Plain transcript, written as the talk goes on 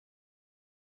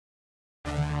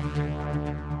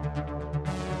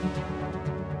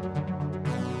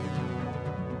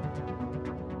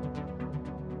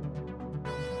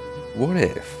What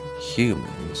if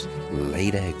humans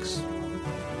laid eggs?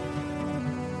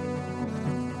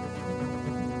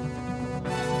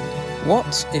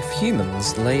 What if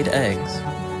humans laid eggs?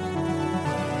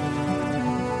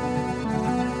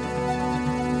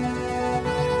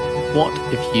 What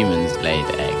if humans laid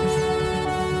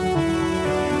eggs?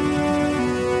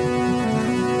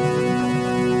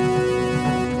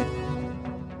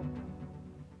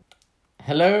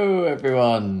 Hello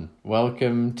everyone,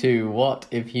 welcome to What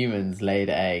If Humans Laid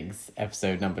Eggs,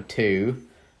 episode number 2.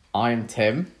 I'm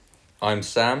Tim, I'm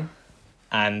Sam.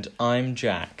 And I'm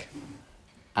Jack.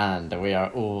 and we are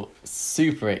all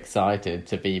super excited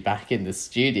to be back in the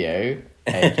studio,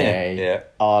 aka Yeah.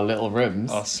 our little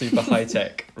rooms. Our super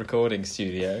high-tech recording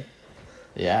studio.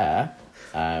 Yeah.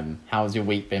 How's your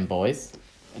week been, boys?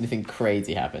 Anything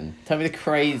crazy happened? Tell me the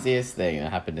craziest thing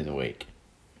that happened in the week.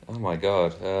 Oh my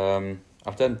god.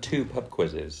 I've done 2 pub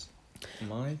quizzes.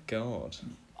 My God.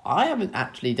 I haven't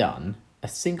actually done a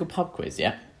single pub quiz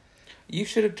yet. You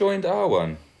should have joined our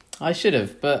one. I should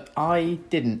have, but I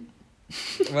didn't.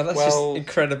 Well, that's Well- just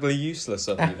incredibly useless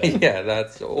of you then. Yeah,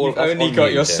 that's all. You've that's only on got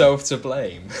you, yourself to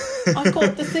blame. I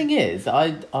got the thing is,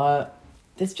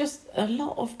 there's just a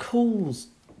lot of calls.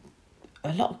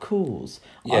 A lot of calls.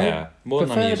 Tim. Yeah, more than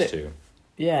I'm preferred used it- to.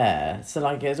 Yeah, so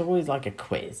like there's always like a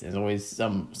quiz. There's always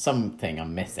something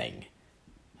I'm missing,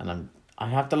 and I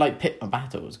have to like pick my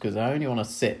battles because I only want to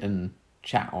sit and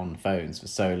chat on phones for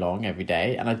so long every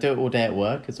day, and I do it all day at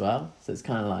work as well. So it's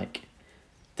kind of like,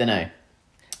 don't know.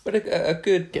 But a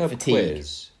good Get pub fatigued.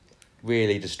 quiz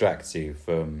really distracts you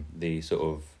from the sort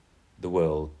of the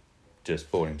world just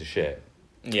falling to shit.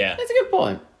 Yeah. That's a good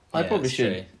point. I Yeah, probably it's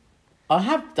should. true. I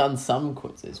have done some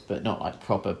quizzes, but not like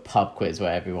proper pub quiz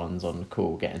where everyone's on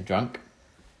call getting drunk.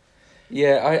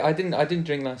 Yeah, I didn't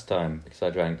drink last time because I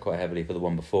drank quite heavily for the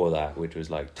one before that, which was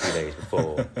like 2 days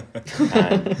before.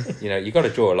 And you got to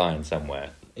draw a line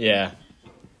somewhere. Yeah.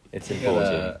 It's You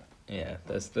important. gotta- yeah,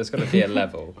 there's got to be a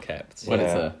level kept. When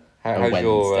it's Yeah. a How's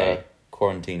your Wednesday.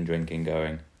 quarantine drinking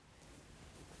going?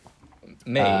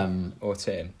 Me Um, or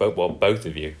Tim? Both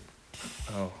of you.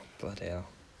 Oh, bloody hell.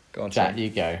 Go on, Jack, Tim. you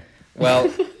go.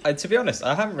 Well, to be honest,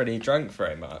 I haven't really drunk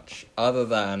very much, other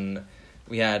than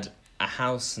we had a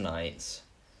house night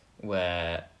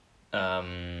where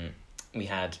we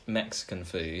had Mexican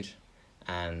food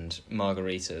and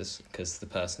margaritas because the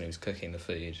person who was cooking the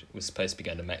food was supposed to be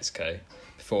going to Mexico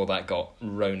before that got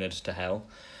Rona'd to hell.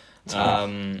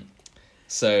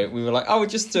 So we were like, oh, we'll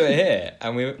just do it here.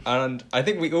 And I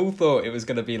think we all thought it was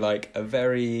going to be like a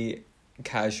very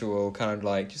casual kind of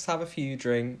like, just have a few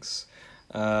drinks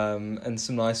and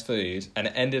some nice food. And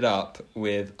it ended up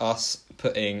with us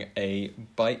putting a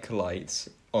bike light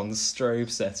on strobe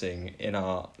setting in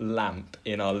our lamp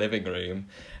in our living room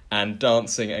and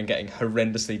dancing and getting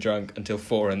horrendously drunk until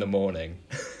 4 a.m.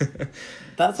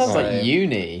 That sounds So- like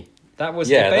uni. That was,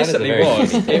 Yeah, it that is a basically very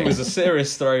was. funny It thing. was a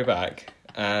serious throwback.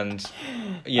 And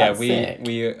yeah, That's sick.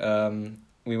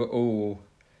 we were all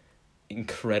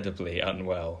incredibly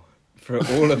unwell for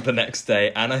all of the next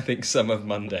day, and I think some of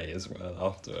Monday as well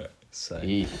after it. So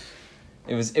Yeesh.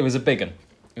 it was a big one.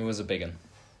 It was a big one.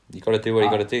 You got to do what you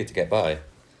got to do to get by. And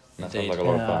that sounds Indeed. like a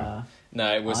lot of fun. Yeah. No,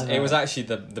 I it was know. actually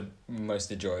the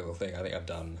most enjoyable thing I think I've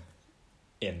done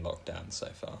in lockdown so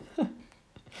far.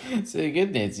 So the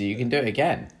good news is you can do it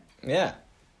again. Yeah.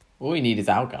 All you need is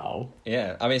alcohol.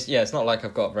 Yeah. I mean, it's not like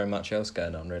I've got very much else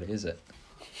going on, really, is it?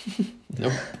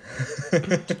 Nope.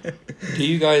 Do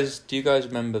you guys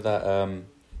remember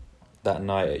that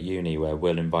night at uni where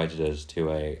Will invited us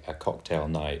to a cocktail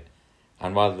night,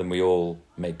 and rather than we all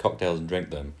make cocktails and drink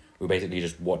them, we were basically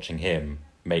just watching him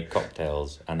make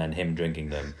cocktails and then him drinking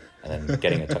them and then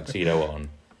getting a tuxedo on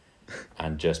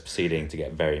and just proceeding to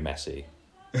get very messy.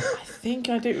 I think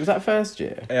I do. Was that first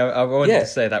year? Yeah, I wanted Yeah. to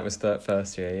say that was the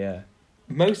first year, yeah.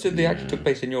 Most of the action took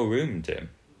place in your room, Tim.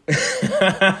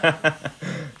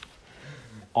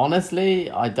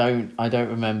 Honestly, I don't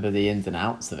remember the ins and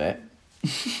outs of it.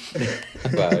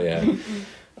 Well, yeah.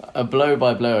 A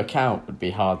blow-by-blow account would be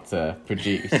hard to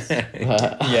produce.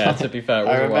 But Yeah, to be fair, it was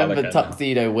I a while remember ago now.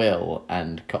 Tuxedo Will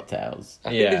and cocktails. I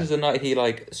think Yeah. this is the night he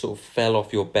sort of fell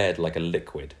off your bed like a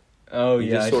liquid. Oh He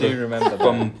yeah, just I sort do of remember that.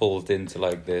 Bumpled into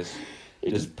like this He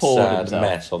just just poured sad himself.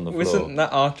 mess on the floor. Wasn't that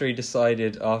after he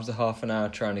decided, after half an hour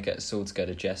trying to get Saul to go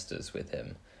to Jester's with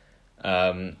him,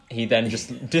 he then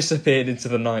just disappeared into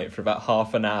the night for about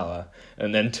half an hour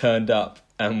and then turned up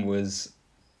and was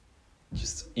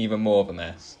just even more of a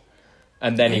mess.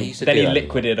 And then Yeah, he he used to then do he that a lot.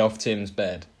 liquided off Tim's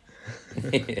bed.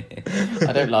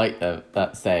 I don't like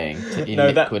that saying, to be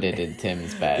No, that- liquided in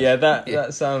Tim's bed. Yeah,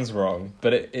 that sounds wrong,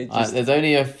 but it just... There's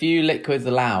only a few liquids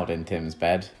allowed in Tim's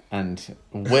bed, and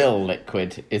Will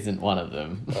liquid isn't one of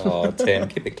them. Oh, Tim,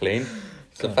 keep it clean.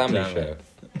 It's a God family damn show.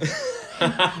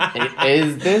 it.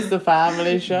 Is this a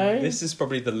family show? This is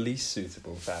probably the least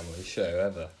suitable family show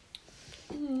ever.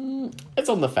 It's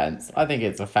on the fence. I think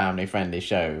it's a family-friendly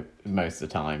show most of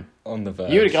the time. On the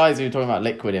verge. You were the guys who were talking about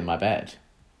liquid in my bed.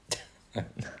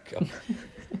 God.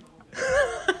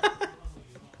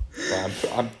 Well,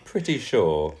 I'm pretty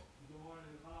sure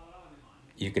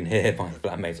you can hear my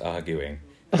flatmates arguing.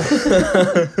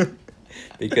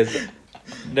 Because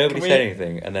nobody Can we- said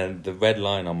anything, and then the red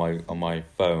line on my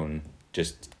phone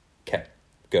just kept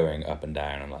going up and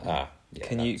down. I'm like, yeah.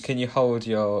 Can you hold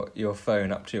your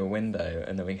phone up to your window,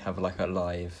 and then we have like a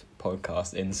live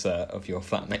podcast insert of your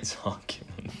flatmates'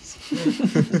 arguments?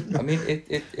 I mean,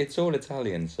 it's all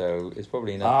Italian, so it's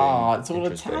probably nothing. Oh, it's all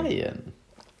interesting. Italian.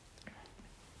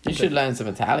 You should learn some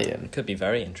Italian. It could be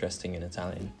very interesting in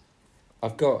Italian.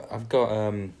 I've got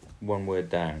one word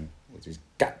down, which is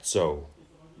cazzo,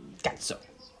 Cazzo.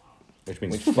 which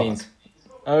means Which fuck. means...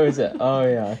 Oh, is it? Oh,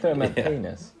 yeah. I thought it meant Yeah.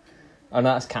 penis. Oh,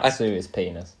 no, that's katsu is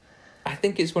penis. I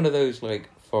think it's one of those like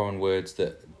foreign words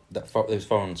those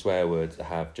foreign swear words that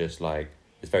have just like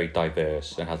it's very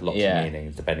diverse and has lots Yeah. of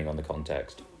meanings depending on the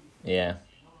context. Yeah.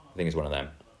 I think it's one of them.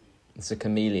 It's a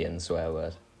chameleon swear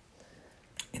word.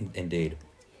 Indeed.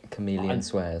 Chameleon I-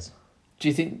 swears. Do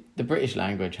you think the British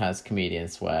language has comedian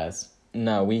swears?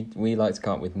 No, we like to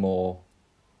come up with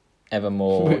ever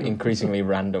more increasingly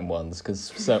random ones,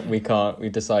 because we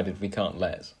decided we can't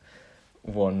let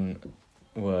one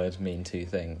word mean two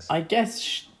things. I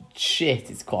guess shit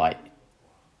is quite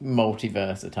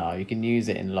multi-versatile. You can use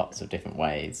it in lots of different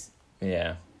ways.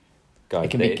 Yeah. Guys,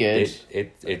 It can be good,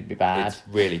 It can be bad. It's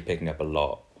really picking up a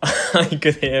lot. I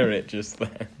could hear it just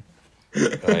then.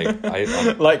 Like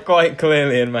I'm, Like quite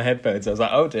clearly in my headphones. I was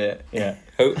like, oh dear. Yeah.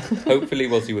 hopefully,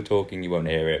 whilst you were talking, you won't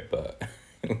hear it. But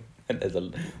when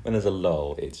there's a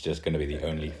lull, it's just going to be the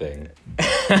only thing.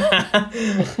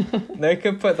 They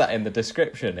could put that in the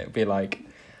description. It'd be like,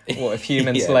 what if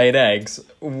humans Yeah. laid eggs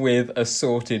with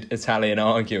assorted Italian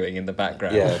arguing in the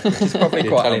background? Yeah. Which is probably The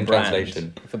quite Italian on brand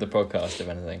translation. for the podcast, if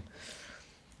anything.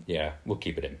 Yeah, we'll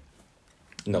keep it in.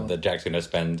 Not that Jack's going to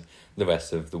spend the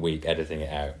rest of the week editing it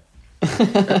out.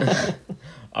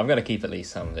 I'm going to keep at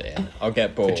least some of it in. I'll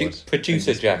get bored.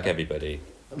 Producer Jack, everybody.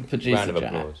 Producer Round of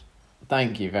Jack. applause.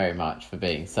 Thank you very much for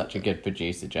being such a good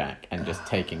producer, Jack, and just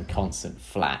taking constant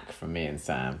flack from me and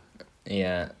Sam.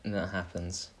 Yeah, that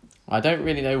happens. I don't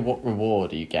really know what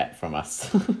reward you get from us.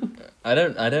 I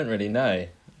don't really know.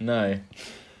 No.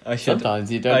 I should.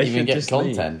 Sometimes you I don't even should get just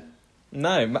leave. content.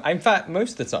 No, in fact,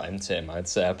 most of the time, Tim, I'd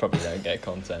say I probably don't get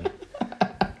content.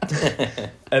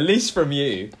 At least from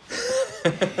you.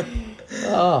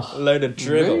 Oh, A load of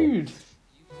drivel. rude.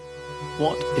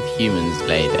 What if humans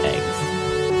laid eggs?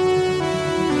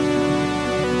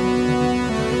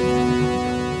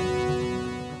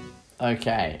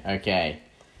 Okay.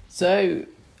 So,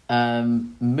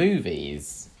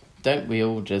 movies. Don't we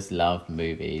all just love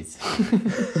movies?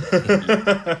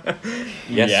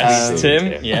 Yes, we do,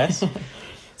 Tim. Tim. Yes.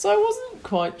 So I wasn't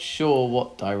quite sure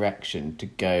what direction to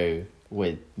go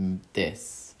with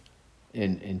this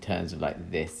in terms of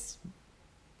like this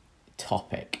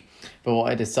topic. But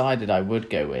what I decided I would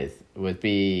go with would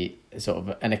be sort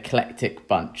of an eclectic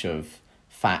bunch of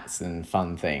facts and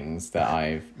fun things that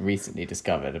I've recently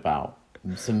discovered about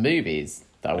some movies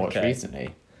that I watched Okay.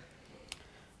 recently.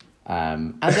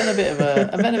 And then a bit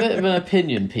of an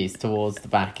opinion piece towards the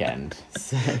back end.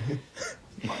 So,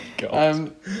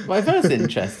 God. my first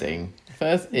interesting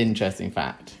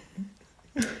fact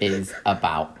is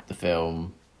about the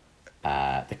film,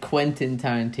 the Quentin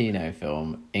Tarantino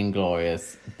film,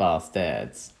 Inglourious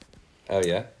Basterds. Oh,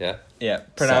 yeah. Yeah,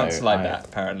 pronounced So, like that,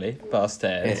 apparently.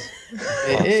 Bastards.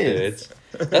 It is.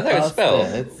 That's how it's spelled.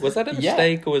 Bastards. Was that a Yeah.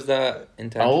 mistake or was that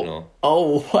intentional?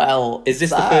 Oh well. Is this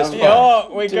the Sam, first one?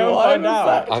 Oh, we do go I find have a out.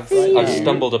 fact I've for you?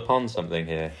 stumbled upon something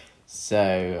here.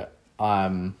 So,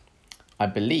 I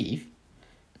believe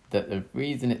that the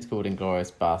reason it's called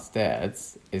Inglourious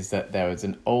Basterds is that there was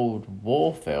an old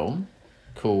war film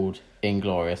called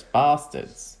Inglourious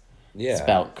Bastards, Yeah.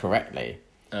 spelt correctly,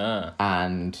 Ah.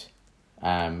 and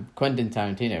Quentin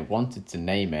Tarantino wanted to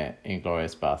name it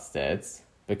Inglourious Basterds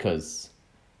because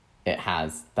it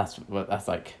has that's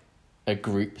like a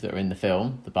group that are in the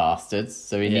film, the Bastards.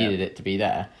 So he Yeah. needed it to be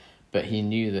there, but he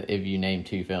knew that if you name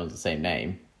two films the same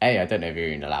name, I don't know if you're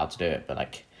even allowed to do it, but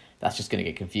like that's just going to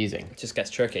get confusing. It just gets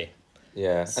tricky.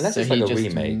 Yeah. Unless So it's like he a just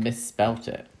remake. misspelt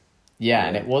it. Yeah,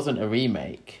 and Yeah. it wasn't a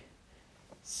remake.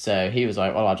 So he was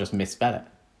like, well, I'll just misspell it.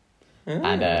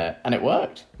 And it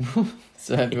worked.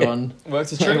 So everyone,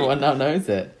 Worked a treat. everyone now knows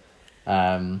it.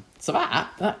 So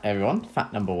that everyone,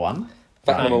 fact number one.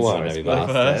 Fact number one, Inglourious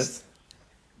everybody. Bastards.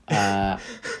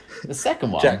 The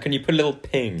second one. Jack, can you put a little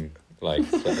ping like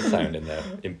sort of sound in there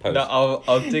in post? No,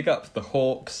 I'll dig up the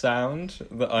hawk sound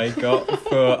that I got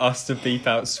for us to beep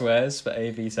out swears for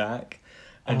AV Zach,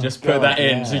 and just put God, that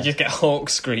in, yeah. so you just get hawk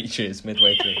screeches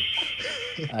midway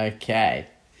through. Okay,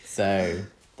 so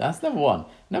that's number one.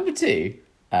 Number two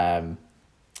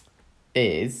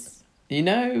is, you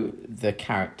know, the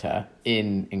character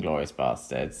in Inglourious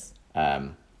Bastards,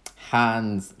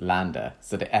 Hans Lander,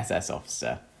 so the SS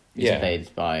officer, who's Yeah.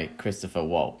 played by Christopher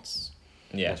Waltz.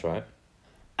 Yeah, That's right.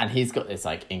 And he's got this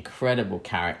like incredible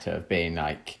character of being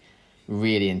like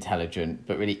really intelligent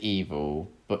but really evil,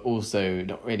 but also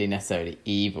not really necessarily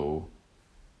evil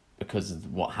because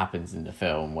of what happens in the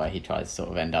film where he tries to sort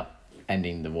of end up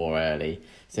ending the war early.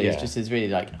 So he's Yeah. just this really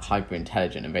like hyper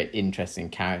intelligent and very interesting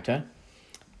character.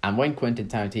 And when Quentin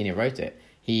Tarantino wrote it,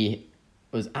 he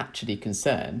was actually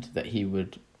concerned that he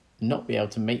would not be able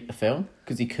to make the film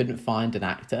because he couldn't find an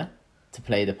actor to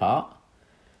play the part.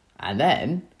 And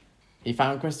then he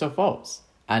found Christoph Waltz,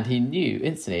 and he knew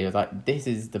instantly, he was like, this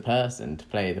is the person to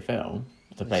play the film,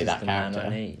 to play that character.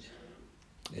 need.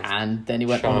 And then he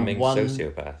went on Charming and won.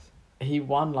 sociopath. He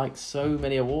won like so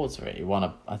many awards for it. He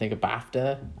won I think a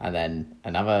BAFTA, and then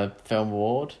another film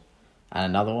award, and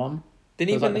another one. Did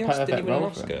he It was win like the the Oscar? Did he perfect win an role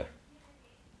for him. Oscar?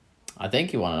 I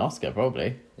think he won an Oscar,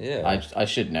 probably. Yeah. I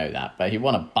should know that, but he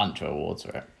won a bunch of awards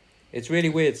for it. It's really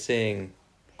weird seeing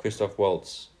Christoph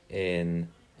Waltz in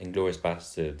Inglourious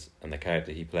Bastards and the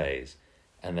character he plays,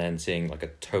 and then seeing like a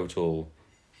total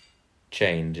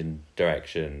change in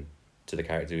direction to the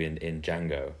character in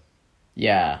Django.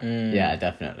 Yeah, Mm. yeah,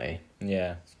 definitely.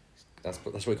 Yeah, That's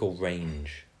what we call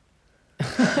range. That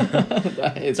is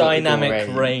what we call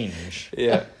dynamic range.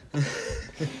 Yeah.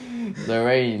 The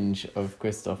range of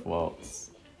Christoph Waltz.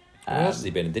 Who else has he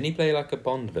been in? Didn't he play like a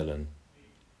Bond villain?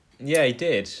 Yeah, he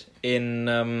did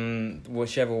in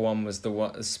whichever one was the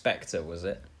one. Spectre, was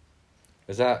it?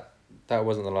 Was that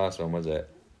wasn't the last one, was it?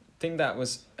 I think that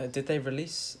was. Did they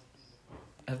release?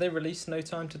 Have they released No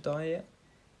Time to Die yet?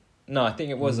 No, I think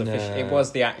it was official. It No.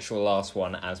 was the actual last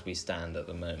one as we stand at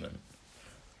the moment.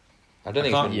 I don't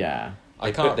think can't- it's been, Yeah. I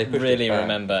They can't pushed it really back.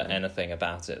 remember anything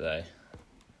about it though.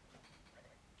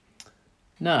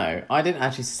 No, I didn't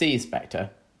actually see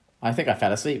Spectre. I think I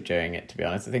fell asleep during it, to be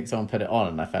honest. I think someone put it on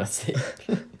and I fell asleep.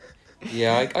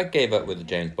 Yeah, I gave up with the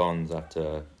James Bonds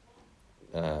after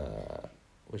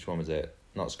which one was it?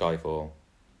 Not Skyfall.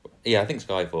 Yeah, I think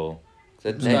Skyfall.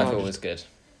 Skyfall was good.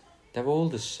 They're all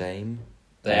the same.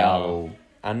 They are. all.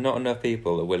 And not enough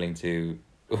people are willing to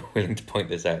point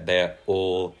this out. They are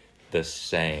all the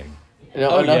same.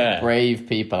 Not Oh, enough yeah. brave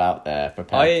people out there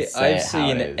prepared to say I've it how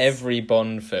seen it is. every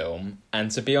Bond film,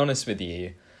 and to be honest with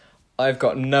you, I've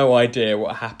got no idea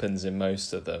what happens in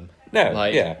most of them. No,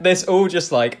 Like, yeah. there's all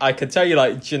just like, I could tell you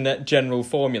like general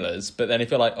formulas, but then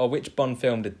if you're like, oh, which Bond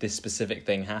film did this specific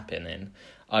thing happen in?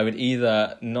 I would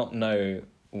either not know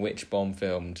which Bond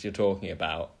films you're talking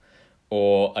about,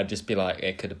 or I'd just be like,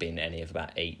 it could have been any of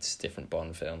about 8 different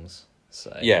Bond films.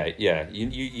 So Yeah.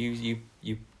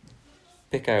 You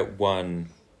pick out one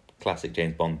classic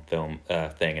James Bond film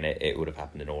thing, and it would have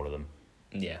happened in all of them.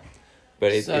 yeah.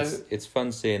 But So- it's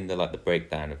fun seeing the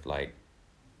breakdown of like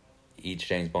each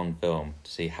James Bond film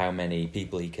to see how many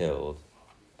people he killed,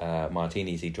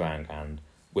 martinis he drank, and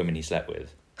women he slept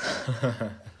with.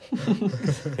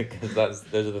 Because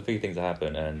those are the 3 things that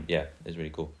happen, and yeah, it's really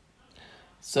cool.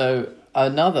 So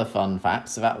another fun fact.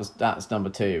 So that's number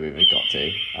 2 we've got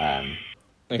to.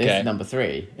 This Okay. is number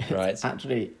 3. Right. It's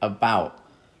actually about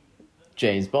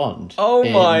James Bond. Oh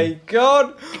in- my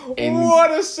god! in-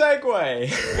 What a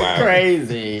segue! Wow.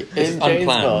 Crazy in It's James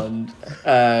unplanned.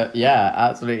 Bond. Yeah,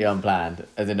 absolutely unplanned,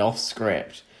 as in off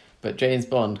script. But James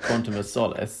Bond, Quantum of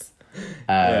Solace.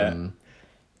 Yeah.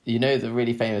 You know the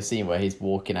really famous scene where he's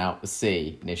walking out the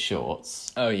sea in his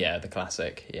shorts, Oh yeah, the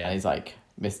classic. and Yeah, he's like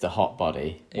Mr.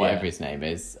 Hotbody, whatever Yeah. his name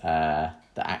is. The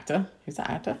actor, who's that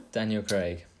actor? Daniel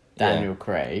Craig Daniel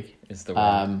Craig. is the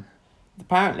one.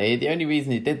 Apparently, the only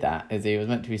reason he did that is he was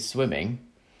meant to be swimming,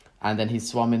 and then he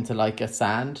swam into like a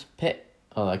sand pit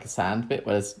or like a sand pit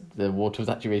where the water was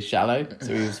actually really shallow.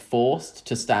 So he was forced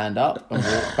to stand up and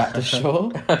walk back to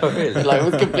shore. Oh, really? Like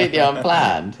it was completely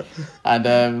unplanned, and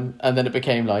then it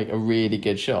became like a really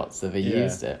good shot. So they Yeah.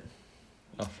 used it.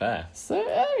 Oh, fair. So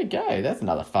there we go. That's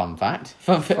another fun fact.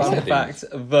 Fun fact. Fun fact: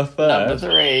 the Number third.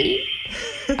 3.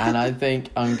 And I think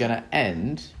I'm gonna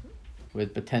end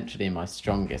with potentially my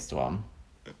strongest one.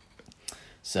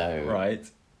 So Right.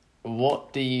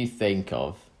 what do you think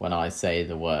of when I say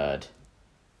the word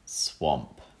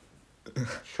swamp?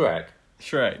 Shrek.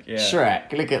 Shrek, yeah.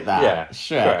 Shrek, look at that. Yeah,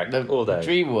 Shrek. Shrek, all day.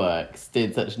 DreamWorks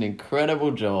did such an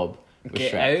incredible job with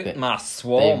Get Shrek. out that my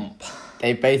swamp.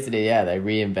 They basically, they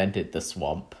reinvented the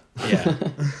swamp. Yeah.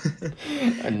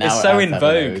 And now It's it so has in to have an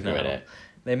vogue ogre in now. it.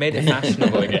 They made it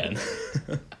fashionable again.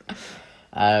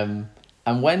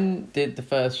 And when did the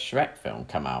first Shrek film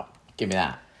come out? Give me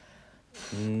that.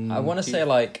 I want to say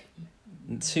like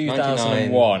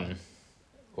 2001.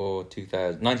 Or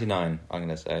 99, I'm going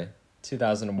to say.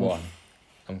 2001.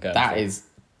 I'm going That for. is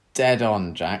dead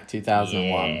on, Jack.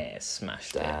 2001. Yeah,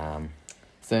 smashed it. Damn.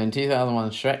 So in 2001,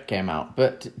 Shrek came out.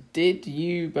 But did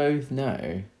you both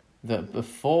know that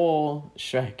before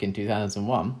Shrek in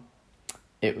 2001,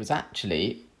 it was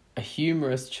actually a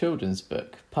humorous children's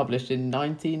book published in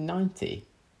 1990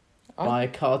 by a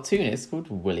cartoonist called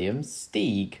William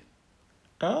Steig?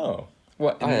 Oh.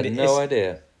 What? I had no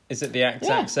idea. Is it the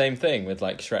exact same thing with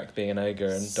like Shrek being an ogre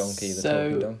and Donkey the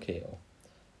talking donkey? Or?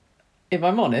 If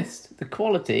I'm honest, the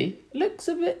quality looks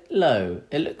a bit low.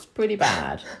 It looks pretty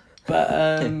bad.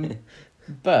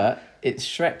 But it's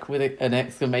Shrek with an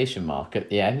exclamation mark at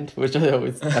the end, which I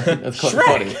think that's quite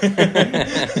funny.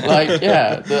 Like,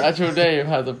 yeah, the actual name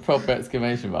has a proper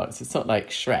exclamation mark. So it's not like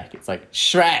Shrek, it's like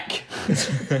Shrek.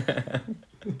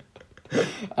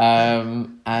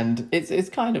 And it's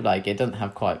kind of like, it doesn't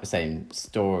have quite the same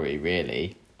story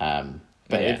really,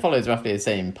 but it follows roughly the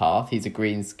same path. He's a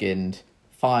green-skinned,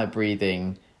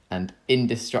 fire-breathing and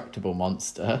indestructible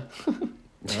monster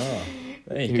Oh,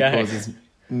 there you who go. causes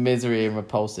misery and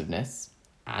repulsiveness.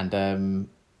 And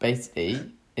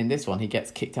basically in this one he gets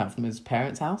kicked out from his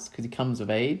parents' house because he comes of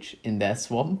age in their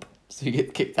swamp, so he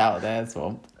gets kicked out of their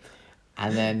swamp,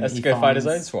 and then Has he to go find his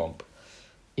own swamp.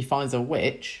 He finds a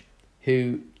witch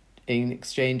who, in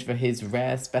exchange for his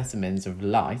rare specimens of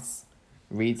lice,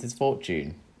 reads his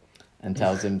fortune and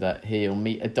tells him that he'll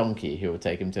meet a donkey who will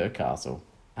take him to a castle,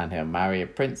 and he'll marry a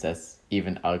princess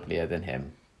even uglier than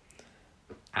him.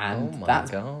 And Oh my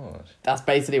that's god. that's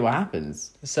basically what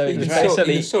happens. So You it was can sort-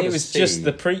 basically you can sort it of was just see-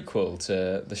 the prequel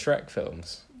to the Shrek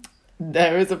films.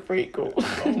 There is a prequel.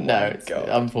 No, my it's, God.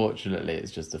 unfortunately,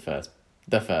 it's just the first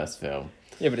film.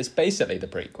 Yeah, but it's basically the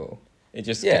prequel. It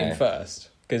just Yeah. came first.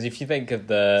 Because if you think of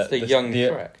the It's the young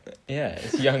Shrek. Yeah,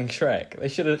 it's Young Shrek.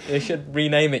 They should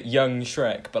rename it Young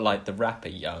Shrek, but like the rapper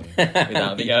Young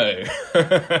without the O.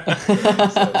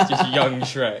 So it's just Young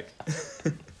Shrek.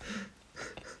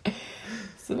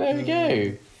 So there we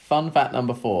go. Fun fact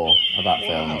number 4 about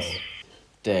films.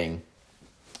 Ding.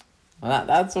 Well,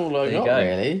 that's all I There you got, go.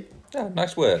 really. Yeah,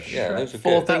 nice work. Yeah, Shrek. those are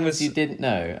 4 good. That things was you didn't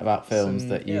know about films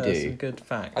that you there's do. some good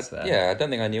facts there. Yeah, I don't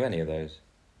think I knew any of those.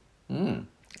 And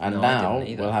No, I now didn't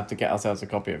either. we'll have to get ourselves a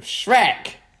copy of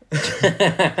Shrek.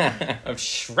 Of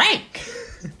Shrek.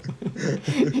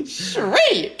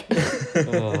 Shrek.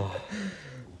 Oh,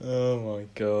 Oh my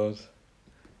god.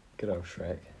 Good old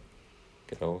Shrek.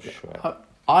 good old Shrek.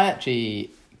 I actually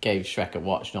gave Shrek a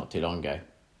watch not too long ago.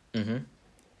 Mm-hmm.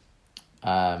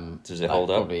 Does it hold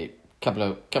up? Probably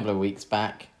couple of weeks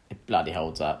back. It bloody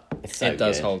holds up. It's so It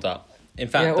does good. hold up. In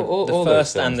fact, Yeah, the all those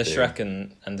first and the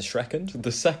films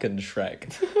the second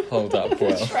Shrek hold up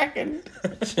well. Shrekken.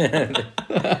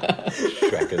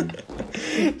 Shrekken.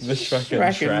 The Shrek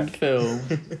and Shrekken Shrek. film.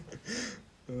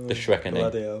 The Shrekkening.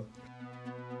 Bloody hell.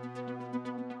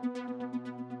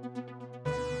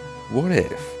 What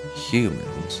if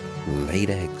humans laid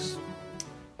eggs?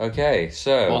 Okay,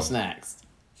 so What's next?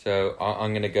 So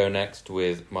I'm going to go next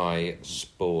with my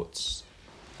sports.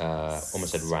 Almost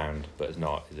said round, but it's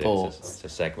not. Is it? Sports. It's a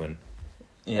segment.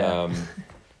 Yeah.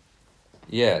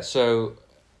 Yeah. So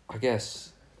I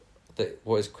guess that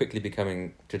what is quickly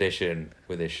becoming tradition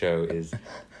with this show is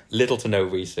little to no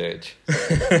research.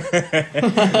 I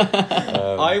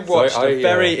watched so a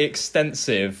very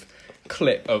extensive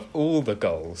clip of all the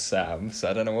goals, Sam, so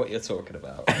I don't know what you're talking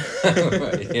about.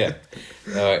 Right, yeah.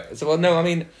 So well, no. I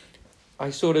mean, I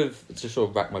sort of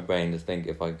rack my brain to think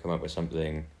if I come up with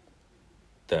something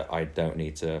that I don't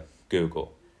need to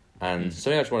Google, and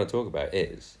something I just want to talk about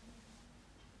is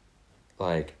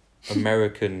like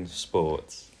American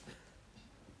sports,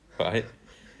 right?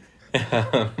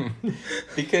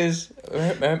 Because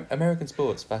American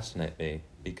sports fascinate me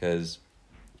because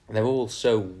they're all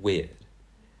so weird.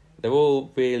 They're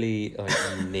all really like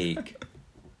unique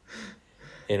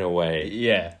in a way.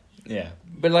 Yeah.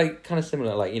 But like kind of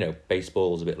similar, like, you know,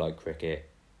 baseball's a bit like cricket.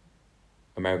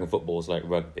 American football's like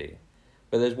rugby.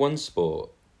 But there's one sport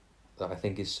that I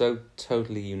think is so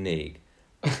totally unique,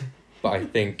 but I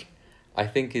think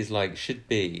is like should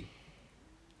be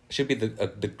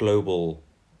the global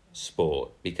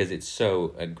sport because it's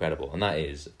so incredible, and that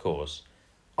is, of course,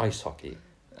 ice hockey.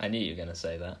 I knew you were going to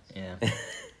say that, yeah.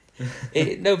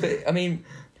 No, but I mean,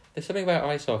 there's something about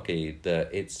ice hockey that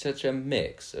it's such a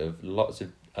mix of lots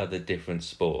of other different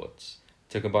sports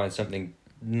to combine something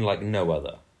like no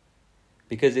other.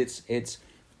 Because it's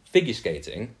figure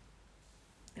skating,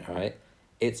 all right?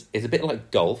 It's a bit like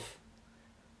golf.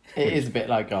 It is a bit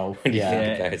like golf. When you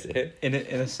Yeah. think about it. In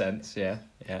a sense, yeah.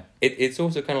 It's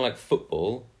also kind of like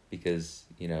football because,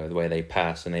 you know, the way they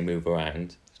pass and they move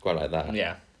around. It's quite like that.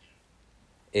 Yeah.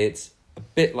 It's a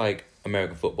bit like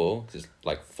American football because it's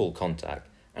like full contact.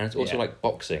 And it's also Yeah. like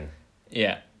boxing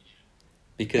Yeah.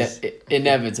 because,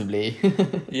 Inevitably.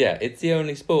 yeah, it's the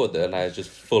only sport that allows just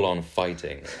full-on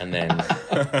fighting. And then,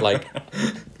 like,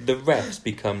 the refs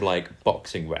become like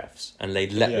boxing refs and they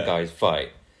let the Yeah. guys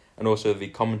fight. And also the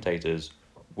commentators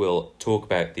will talk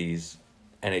about these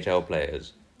NHL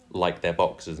players like they're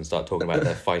boxers and start talking about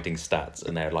their fighting stats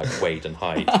and their like weight and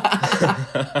height.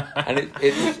 And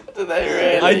it's Do they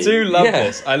really? I do love Yeah.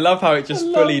 this. I love how it just I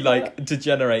love fully that. like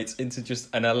degenerates into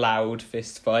just an allowed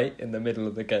fist fight in the middle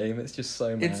of the game. It's just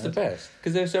so mad. it's the best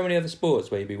because there's so many other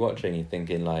sports where you'd be watching and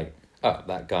thinking like, oh,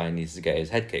 that guy needs to get his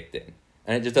head kicked in,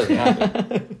 and it just doesn't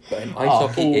happen. But in ice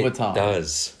hockey, all the it time.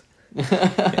 does.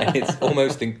 And it's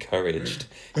almost encouraged.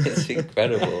 It's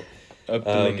incredible.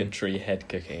 Obligatory head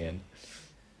kicking in.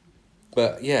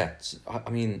 But yeah, I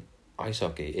mean, ice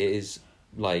hockey, it is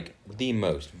like the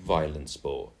most violent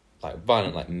sport. Like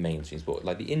violent, like mainstream sport.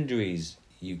 Like the injuries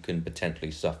you can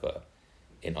potentially suffer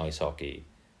in ice hockey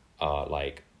are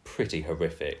like pretty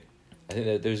horrific. I think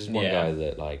there was this one Yeah. guy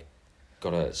that like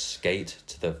got a skate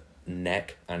to the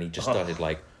neck and he just started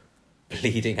like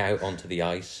bleeding out onto the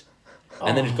ice.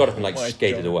 And then just got up and like my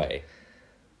skated God. away.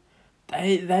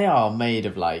 They are made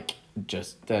of like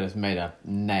they're just made of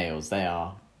nails. They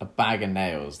are a bag of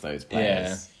nails. Those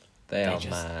players. They are just-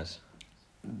 mad.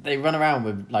 They run around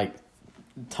with like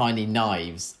tiny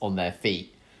knives on their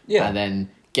feet. Yeah. And then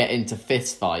get into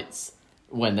fist fights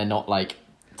when they're not like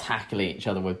tackling each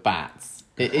other with bats.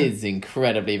 It is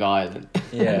incredibly violent.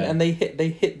 Yeah. And they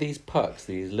hit these pucks,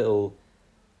 these little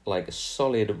like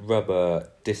solid rubber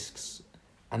discs,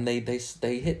 and they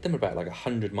hit them about like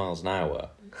 100 miles an hour.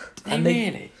 And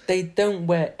Really? they don't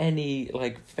wear any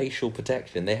like facial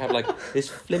protection. They have like this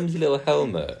flimsy little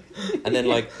helmet and then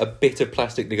like a bit of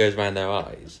plastic that goes around their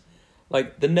eyes.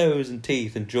 Like the nose and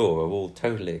teeth and jaw are all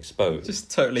totally exposed.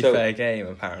 Just totally So- fair game,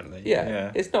 apparently.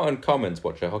 yeah, it's not uncommon to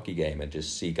watch a hockey game and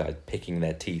just see guys picking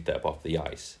their teeth up off the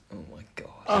ice Oh my god.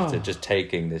 after just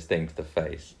taking this thing to the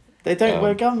face. They don't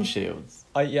wear Um, gum shields.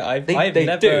 I've They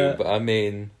never. do, but I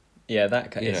mean, Yeah,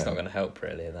 that you it's know. not going to help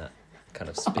really. That kind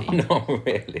of speed. not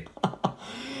really.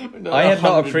 I had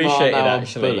not 100 appreciated mile an hour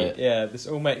actually. bullet. Yeah, this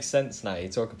all makes sense now you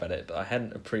talk about it, but I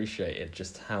hadn't appreciated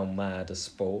just how mad a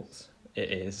sport it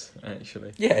is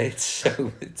actually. Yeah, it's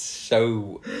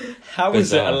so How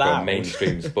is it bizarre for a allowed?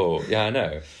 mainstream sport. Yeah, I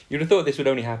know. You'd have thought this would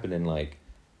only happen in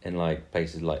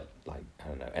places like I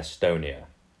don't know, Estonia.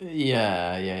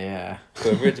 Yeah.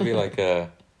 But for it to be like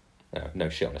no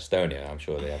shit on Estonia, I'm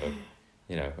sure they have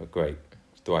a great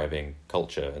thriving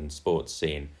culture and sports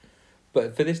scene.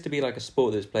 But for this to be like a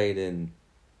sport that's played in,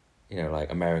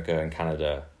 like America and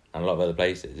Canada and a lot of other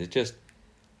places,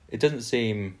 it doesn't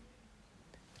seem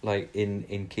like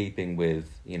in keeping with,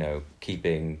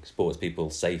 keeping sports people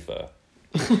safer.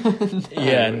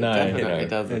 Yeah, no, definitely it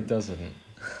doesn't. It doesn't.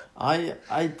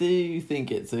 I do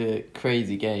think it's a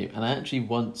crazy game, and I actually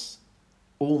once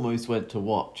almost went to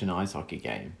watch an ice hockey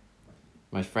game.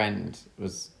 My friend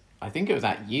I think it was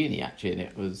at uni actually, and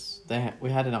it was we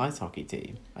had an ice hockey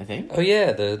team, I think. Oh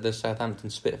yeah, the Southampton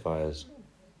Spitfires.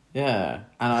 Yeah,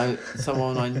 and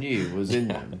someone I knew was in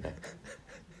them,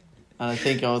 and I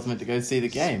think I was meant to go see the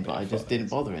game, but I just didn't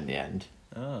bother in the end.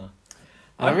 Ah.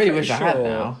 I I'm really pretty wish I had sure-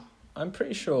 now. I'm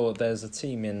pretty sure there's a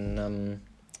team in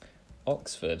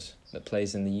Oxford that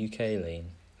plays in the UK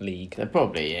league. There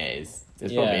probably is.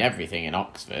 There's Yeah. probably everything in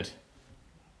Oxford.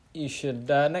 You should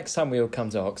next time we all come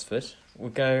to Oxford, we'll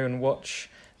go and watch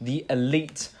the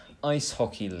Elite Ice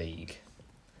Hockey League.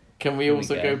 Can we Here we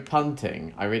also go. go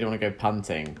punting? I really want to go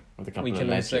punting with a couple We of can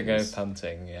legends. also go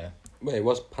punting. Yeah. Wait,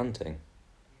 what's punting?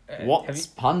 Have What's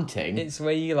you- punting? It's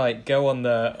where you like go on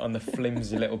the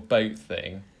flimsy little boat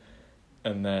thing,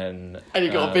 and then And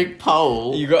you got a big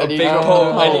pole. you got a and big just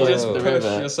pole, put and you a just hole in push the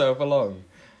river. yourself along.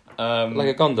 Like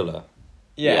a gondola?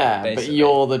 Yeah, but basically.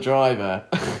 you're the driver,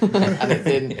 and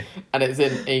it's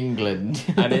in England.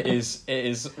 And it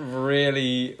is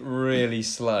really, really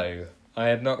slow. I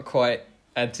had not quite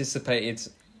anticipated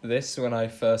this when I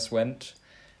first went,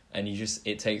 and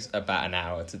it takes about an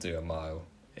hour to do a mile.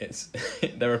 It's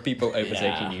there are people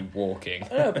overtaking Yeah. you walking.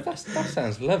 Oh, but that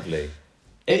sounds lovely.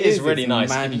 It is really it's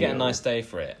nice. If you get a manual. nice day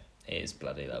for it, it is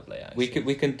bloody lovely. Actually,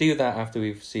 We can do that after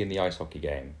we've seen the ice hockey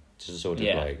game, just to sort of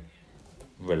Yeah. like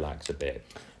relax a bit.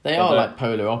 They Although- are like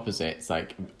polar opposites,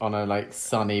 like on a like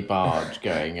sunny barge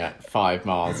going at 5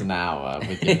 miles an hour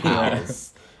with your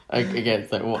pals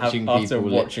against like watching After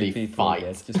people watching literally people fight.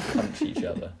 yeah, just punch each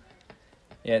other.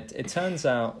 Yeah, it turns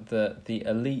out that the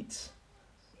elite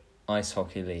ice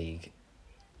hockey league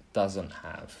doesn't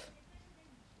have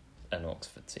an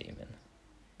Oxford team in.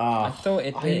 I Ah, thought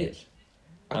it did.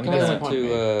 A I'm guy I gonna- went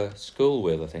to school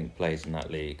with, I think, plays in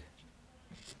that league.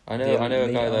 I know a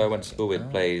elite guy that I ice went to school with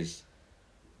hockey. plays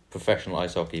professional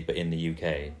ice hockey, but in the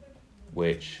UK,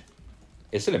 which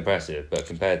is still impressive, but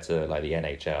compared to like the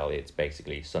NHL, it's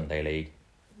basically Sunday league.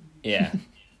 Yeah.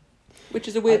 Which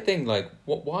is a weird thing. Like,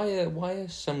 why are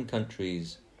some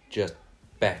countries just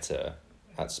better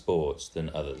at sports than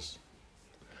others?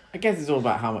 I guess it's all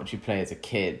about how much you play as a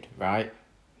kid, right?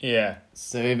 Yeah.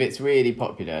 So if it's really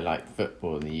popular, like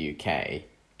football in the UK,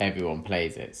 everyone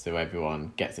plays it, so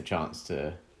everyone gets a chance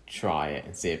to try it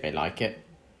and see if they like it.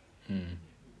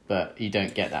 But you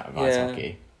don't get that with ice Yeah.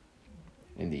 hockey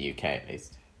in the UK, at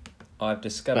least. I've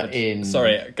discovered. But in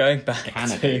Sorry, going back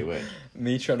Canada, to you would.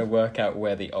 me trying to work out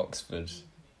where the Oxford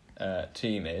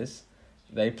team is.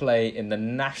 They play in the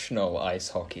National Ice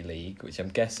Hockey League, which I'm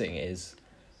guessing is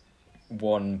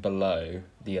one below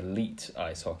the Elite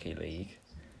Ice Hockey League,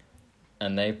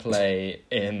 and they play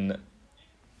in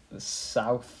the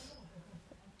South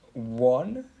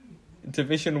One,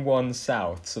 Division 1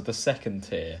 South, so the second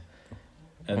tier,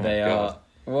 and Oh, they God. are.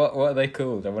 What are they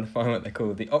called? I want to find what they're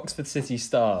called. The Oxford City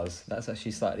Stars. That's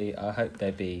actually slightly. I hope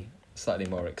they'd be slightly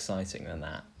more exciting than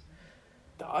that.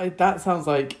 That sounds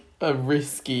like a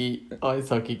risky ice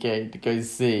hockey game to go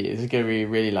see. It's going to be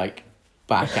really like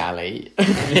back alley.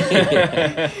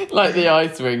 Like the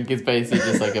ice rink is basically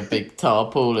just like a big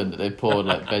tarpaulin that they poured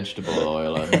like vegetable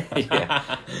oil on.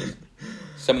 Yeah.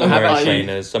 Some of them are Have wearing I-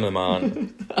 trainers, some of them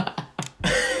aren't.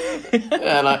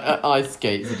 Yeah, like ice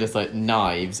skates are just like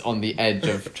knives on the edge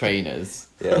of trainers.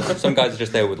 Yeah, some guys are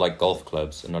just there with like golf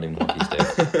clubs and not even hockey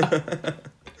sticks.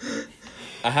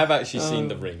 I have actually seen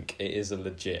the rink. It is a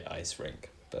legit ice rink,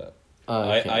 but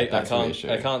I that's can't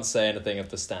reassuring. say anything of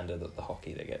the standard of the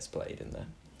hockey that gets played in there.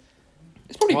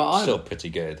 It's probably Well, I'm- still pretty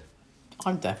good.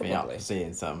 I'm definitely Probably. up for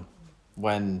seeing some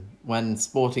when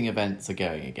sporting events are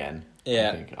going again.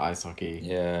 Yeah. I think ice hockey.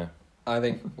 Yeah. I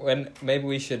think when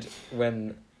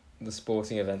the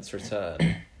sporting events return,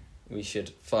 we should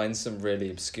find some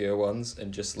really obscure ones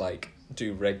and just like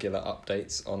do regular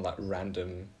updates on like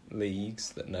random leagues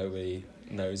that nobody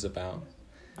knows about.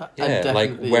 Yeah,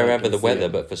 like wherever the weather,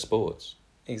 but for sports.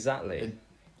 Exactly.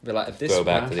 Be like this Go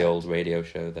back to the perfect. old radio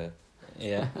show there.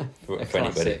 Yeah. For A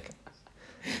anybody. classic.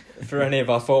 For any of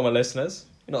our former listeners,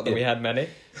 not that we had many.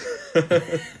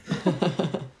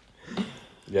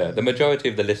 Yeah, the majority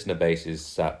of the listener base is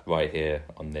sat right here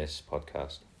on this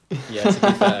podcast. Yeah, to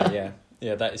be fair,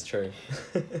 yeah, that is true.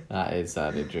 That is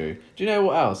sadly true. Do you know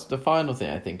what else? The final thing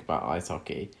I think about ice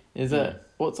hockey is that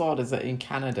what's odd is that in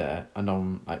Canada and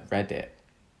on like Reddit,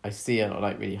 I see a lot of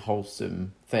like really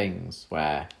wholesome things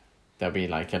where there'll be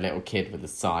like a little kid with a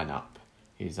sign up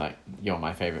who's like, "You're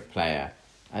my favorite player,"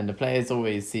 and the players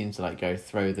always seem to like go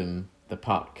throw them the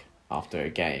puck after a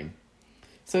game.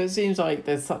 So it seems like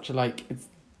there's such a like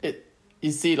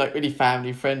you see like really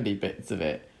family friendly bits of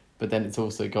it, but then it's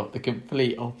also got the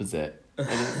complete opposite. And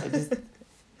I just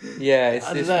Yeah, it's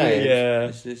I this don't know. weird. Yeah.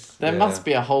 It's this, there yeah. must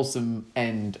be a wholesome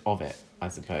end of it, I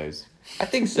suppose. I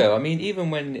think so. I mean,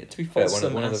 even when, to be fair,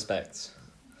 Some one of the aspects.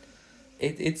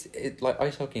 it's like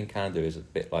ice hockey in Canada is a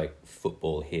bit like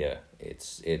football here.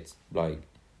 It's like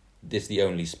this is the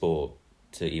only sport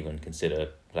to even consider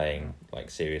playing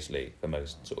like seriously for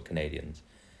most sort of Canadians.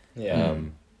 Yeah.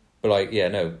 But like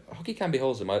no, hockey can be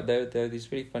wholesome. There are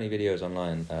these really funny videos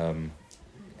online.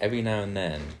 Every now and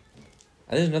then,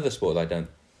 and there's another sport that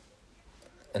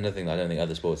another thing that I don't think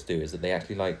other sports do is that they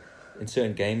actually like in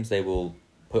certain games they will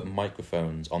put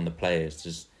microphones on the players to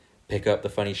just pick up the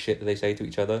funny shit that they say to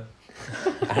each other.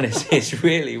 And it's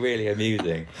really, really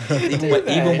amusing.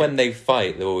 Even when they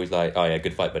fight, they're always like, "Oh yeah,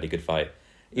 good fight, buddy, good fight."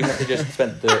 Even if they just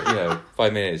spent the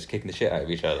 5 minutes kicking the shit out of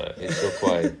each other, it's still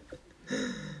quite.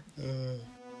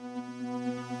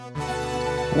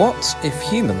 What if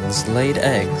humans laid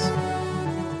eggs?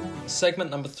 Segment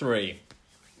number 3.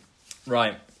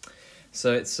 Right.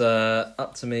 So it's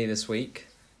up to me this week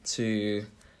to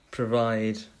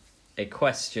provide a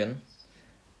question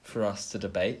for us to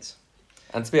debate.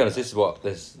 And to be honest, this is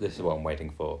what I'm waiting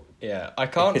for. Yeah, I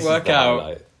can't This is work the out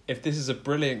highlight. if this is a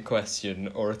brilliant question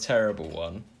or a terrible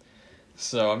one.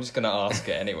 so I'm just going to ask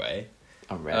it anyway.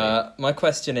 I'm ready. My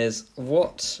question is,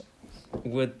 what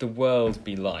would the world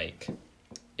be like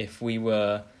if we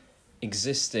were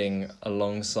existing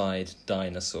alongside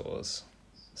dinosaurs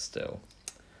still?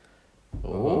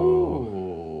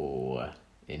 Ooh,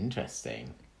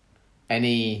 interesting.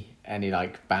 Any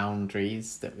like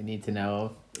boundaries that we need to know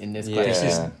of in this Yeah.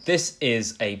 question? This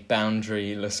is a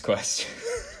boundaryless question.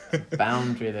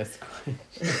 Boundaryless question.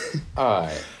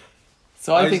 Alright.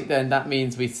 So I think then that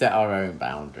means we set our own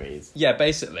boundaries. Yeah,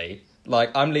 basically, like,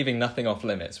 I'm leaving nothing off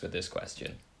limits with this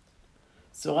question.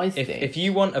 So I think If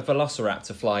you want a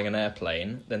velociraptor flying an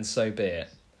airplane, then so be it.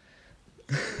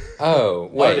 Oh,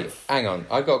 wait, What? hang on.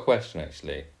 I've got a question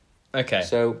actually. Okay.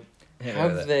 So, hit me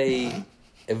with have it. they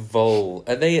evolved?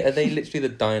 Are they literally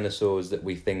the dinosaurs that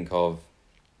we think of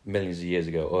millions of years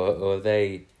ago, or are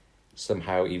they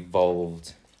somehow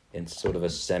evolved into sort of a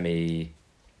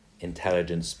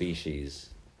semi-intelligent species?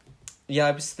 Yeah,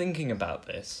 I was thinking about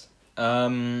this.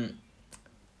 I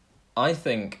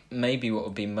think maybe what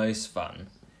would be most fun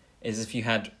is if you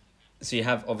had... So you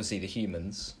have, obviously, the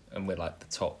humans, and we're, like, the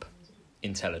top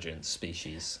intelligent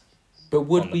species. But On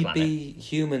would the we planet. be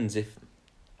humans if...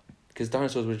 Because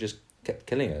dinosaurs would just kept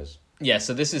killing us. Yeah,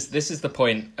 so this is the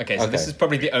point. Okay, so this Okay. is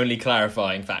probably the only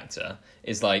clarifying factor.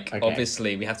 Is like, Okay.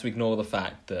 obviously, we have to ignore the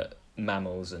fact that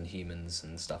mammals and humans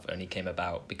and stuff only came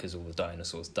about because all the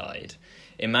dinosaurs died.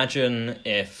 Imagine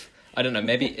if... I don't know,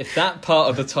 maybe if that part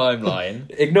of the timeline...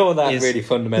 Ignore that Is really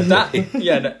fundamentally. That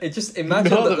yeah, no, it just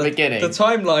imagine Ignore that the beginning. the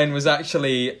timeline was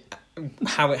actually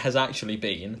how it has actually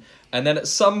been, and then at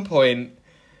some point,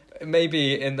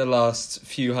 maybe in the last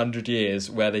few hundred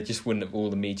years, where they just wouldn't have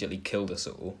all immediately killed us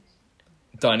all,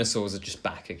 dinosaurs are just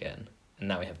back again, and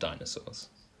now we have dinosaurs.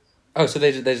 Oh, so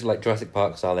they're just like Jurassic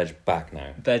Park style, they're just back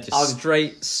now. They're just I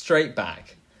was- straight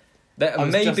back. They're, I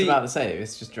was maybe just about to say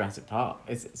it's just Jurassic Park.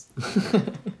 It's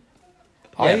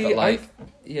yeah, but like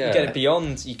yeah. you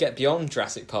get beyond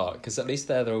Jurassic Park because at least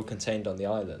they're all contained on the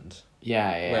island.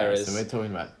 yeah. Whereas- So we're talking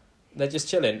about They're just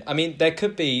chilling. I mean, there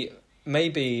could be...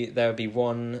 Maybe there would be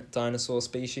one dinosaur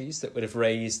species that would have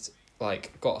raised,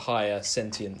 like, got higher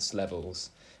sentience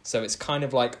levels. So it's kind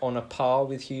of like on a par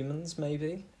with humans,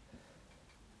 maybe,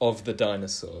 of the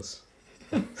dinosaurs.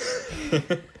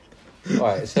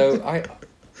 Right, so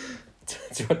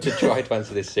to try to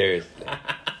answer this seriously,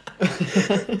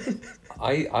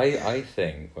 I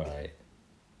think, right,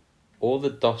 all the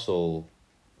docile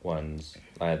ones,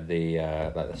 like the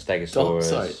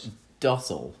Stegosaurus,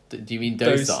 docile. Do you mean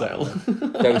Docile.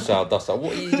 docile? docile.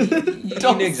 What,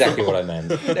 you knew exactly what I meant.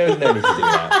 There was no need to do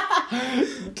that.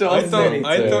 I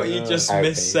Docile. thought you just Out me.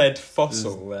 missaid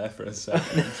fossil there for a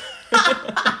second.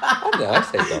 I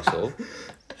say docile.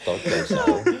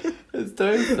 Docile. It's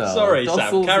docile. Sorry, Sam,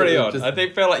 Docile's carry sort on. of just I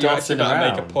feel like you actually dossing got to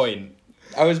make a around. point.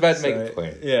 I was about to make a So,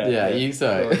 point. Yeah, you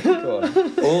so. Go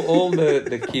on. All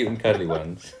the cute and cuddly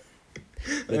ones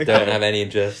that don't have any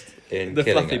interest in The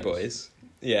killing fluffy us. boys.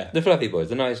 Yeah. The fluffy boys,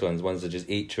 the nice ones that just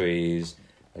eat trees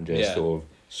and just Yeah. sort of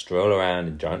stroll around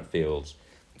in giant fields.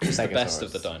 Just the best of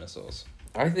Stegosaurus. the dinosaurs.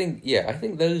 I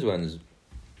think those ones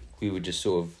we would just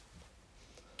sort of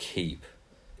keep.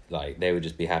 Like, they would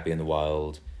just be happy in the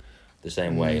wild the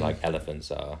same way like elephants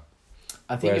are.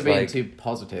 I think Whereas, you're being like- too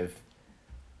positive.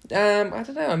 I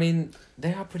don't know, I mean,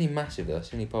 they are pretty massive, that's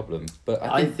the only problem. But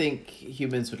I think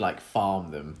humans would like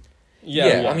farm them.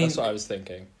 Yeah, I mean- that's what I was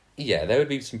thinking. yeah, there would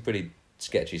be some pretty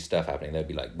sketchy stuff happening. There'd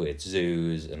be like weird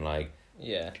zoos and like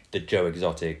Yeah. the Joe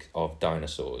Exotic of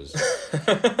dinosaurs.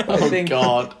 Oh think-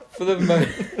 God! For the most...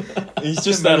 He's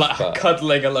just the there most like part.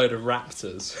 cuddling a load of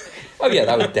raptors. Oh yeah,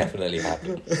 that would definitely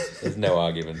happen. There's no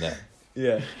argument there.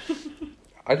 Yeah.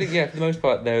 I think, yeah, for the most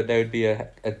part, there would be a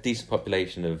decent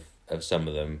population of some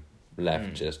of them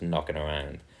left just knocking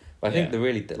around. But I think Yeah. the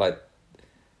really, like,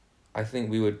 I think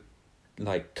we would,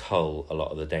 like, cull a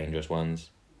lot of the dangerous ones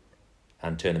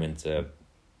and turn them into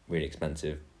really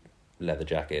expensive leather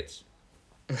jackets.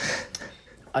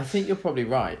 I think you're probably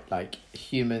right. Like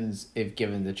humans, if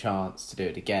given the chance to do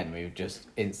it again, we would just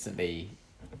instantly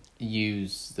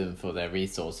use them for their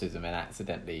resources and then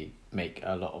accidentally make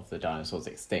a lot of the dinosaurs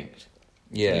extinct.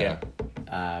 Yeah.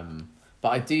 But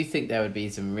I do think there would be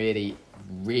some really,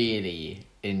 really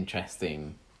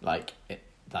interesting like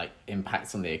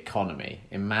impacts on the economy.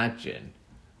 Imagine,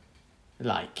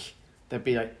 like there'd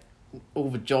be like all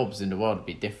the jobs in the world would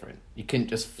be different. You couldn't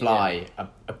just fly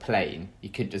a plane. You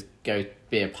could just go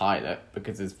be a pilot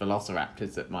because there's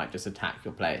velociraptors that might just attack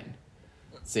your plane.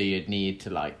 So you'd need to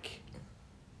like,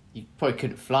 you probably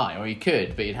couldn't fly, or you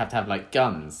could, but you'd have to have like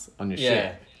guns on your Yeah.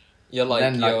 ship. You're like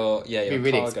Then, like, your It'd be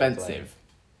really cargo expensive.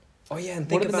 Oh yeah,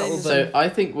 and What think are the about all names? the... So I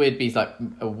think we'd be like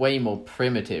a way more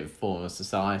primitive form of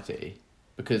society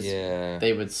because Yeah.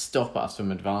 they would stop us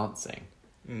from advancing.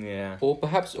 Yeah. Or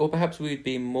perhaps we'd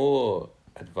be more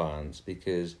advanced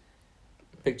because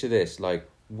picture this, like,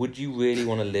 would you really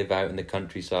want to live out in the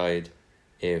countryside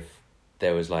if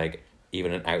there was like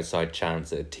even an outside chance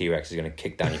that a T-Rex is going to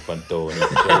kick down your front door and eat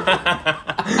the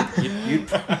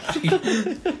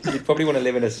children? You'd probably want to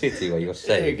live in a city where you're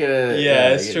safe. Yeah,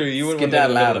 it's true. You wouldn't want to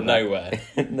live in the middle of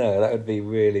nowhere. No, that would be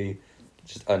really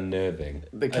just unnerving.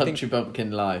 The country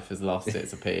bumpkin life has lost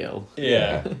its appeal.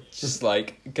 Yeah. Just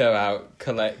like go out,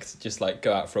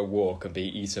 go out for a walk and be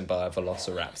eaten by a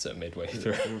velociraptor midway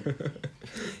through.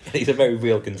 These are very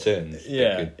real concerns.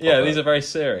 Yeah, these are very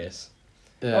serious.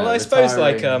 Yeah, Although I suppose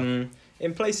like retiring-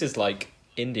 in places like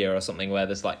India or something where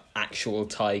there's like actual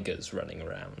tigers running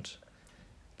around,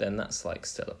 then that's like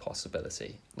still a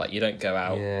possibility. Like you don't go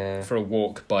out Yeah. for a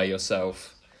walk by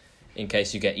yourself in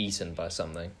case you get eaten by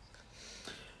something.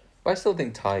 But I still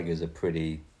think tigers are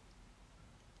pretty,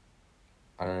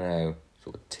 I don't know,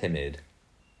 sort of timid.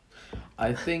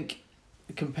 I think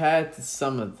compared to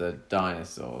some of the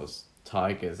dinosaurs,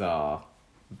 tigers are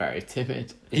very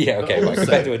timid. Yeah, okay, But right. also-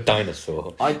 Compared to a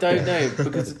dinosaur. I don't know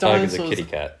because the Tiger's a dinosaurs, kitty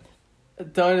cat.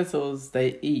 dinosaurs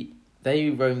they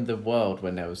roamed the world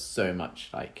when there was so much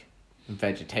like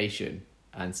vegetation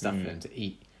and stuff for them to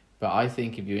eat. But I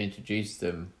think if you introduce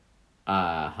them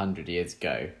 100 years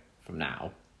ago from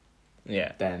now,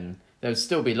 Yeah. then there would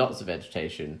still be lots of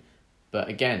vegetation. But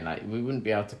again, like we wouldn't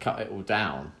be able to cut it all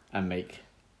down and make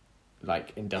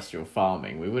like industrial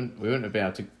farming. We wouldn't be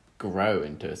able to grow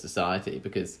into a society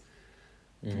because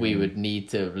we would need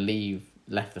to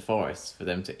left the forest for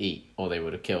them to eat, or they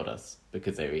would have killed us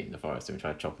because they were eating the forest and we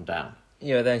tried to chop them down.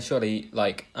 Yeah, then surely,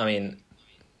 like, I mean,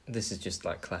 this is just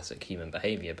like classic human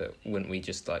behaviour, but wouldn't we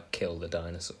just like kill the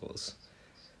dinosaurs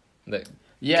that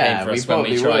Yeah, came for we us when we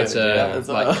probably tried would, to yeah, as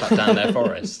well. like cut down their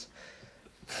forest?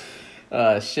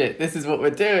 Shit, this is what we're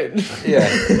doing.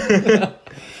 Yeah.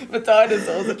 The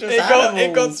dinosaurs are just It got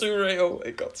animals. too real.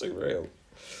 It got too real.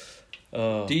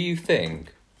 Oh. Do you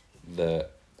think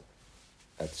that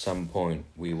at some point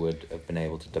we would have been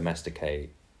able to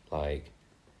domesticate, like,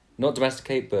 not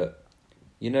domesticate, but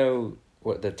you know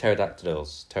what the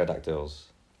pterodactyls?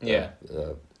 Yeah.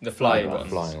 The The flying Flying ones.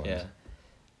 flying ones. Yeah.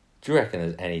 Do you reckon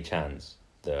there's any chance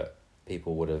that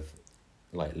people would have,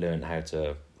 like, learned how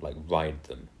to, like, ride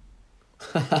them?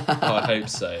 Oh, I hope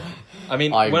so. I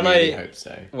mean, I when really hope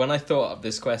so. when I thought of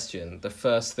this question, the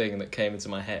first thing that came into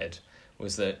my head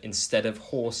was that instead of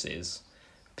horses,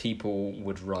 people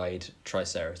would ride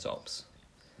triceratops.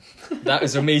 That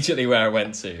was immediately where I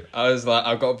went to. I was like,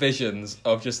 I've got visions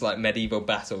of just like medieval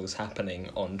battles happening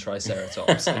on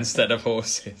triceratops instead of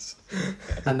horses.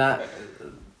 And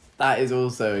that is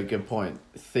also a good point.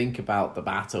 Think about the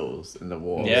battles and the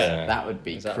wars. Yeah. That would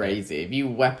be Exactly. crazy. If you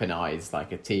weaponize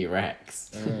like a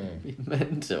T-Rex, it'd be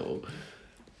mental.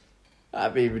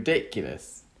 That'd be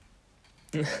ridiculous.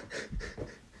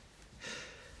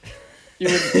 You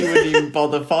wouldn't even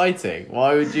bother fighting.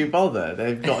 Why would you bother?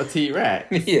 They've got a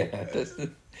T-Rex. Yeah.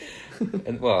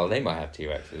 And, well, they might have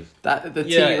T-Rexes. The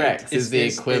Yeah, T-Rex is the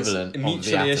equivalent it's of the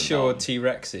mutually atom assured bomb.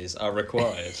 T-Rexes are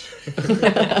required.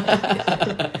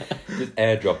 Just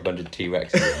airdrop a bunch of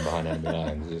T-Rexes in behind enemy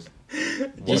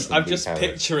lines. I'm just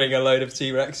picturing a load of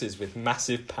T-Rexes with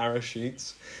massive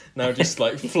parachutes now just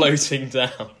like floating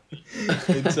down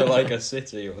into like a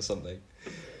city or something.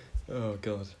 Oh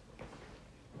god.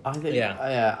 I think,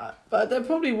 Yeah. but there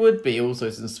probably would be also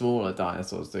some smaller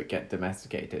dinosaurs that get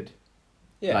domesticated.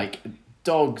 Yeah. Like,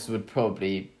 dogs would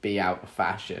probably be out of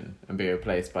fashion and be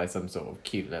replaced by some sort of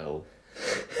cute little,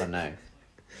 I don't know,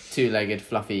 two-legged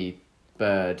fluffy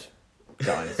bird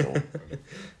dinosaur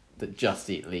that just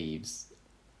eat leaves.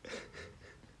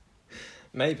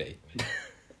 Maybe.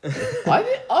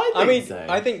 I think so.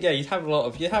 I think you'd have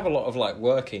a lot of like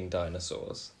working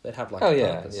dinosaurs. They'd have like Oh a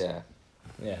yeah, purpose.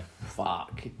 yeah.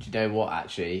 Fuck. Do you know what,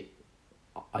 actually?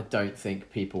 I don't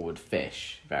think people would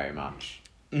fish very much.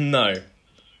 No.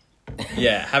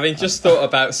 Yeah, having just thought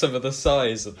about some of the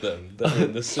size of them that are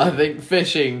in the sea, I think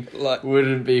fishing like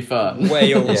wouldn't be fun.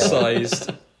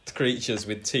 whale-sized creatures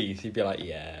with teeth, you'd be like,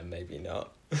 yeah, maybe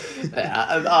not.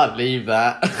 I'd leave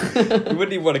that. You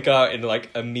wouldn't even want to go out in like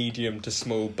a medium to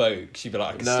small boat, 'cause you'd be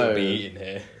like, I can still No. be eating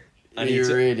here.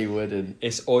 You really wouldn't.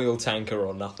 It's oil tanker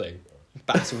or nothing.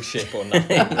 Battleship or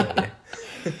nothing.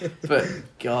 But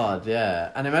God,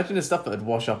 yeah. And imagine the stuff that would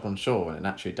wash up on shore when it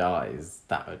naturally dies.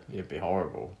 It'd be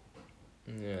horrible.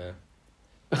 Yeah.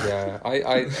 Yeah,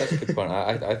 I that's a good point.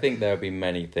 I think there'll be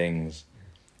many things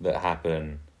that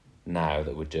happen now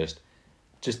that would just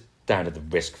down to the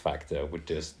risk factor would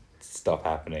just stop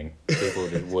happening. People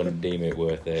just wouldn't deem it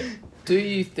worth it. Do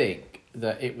you think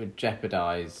that it would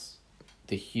jeopardize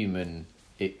the human?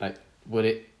 Would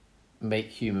it make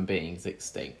human beings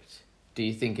extinct? Do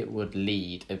you think it would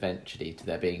lead eventually to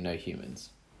there being no humans?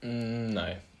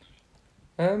 No.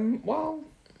 Well,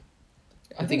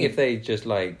 I think if they just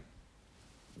like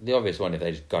the obvious one, if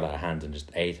they just got out of hand and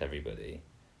just ate everybody,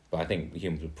 but I think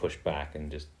humans would push back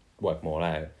and just wipe them all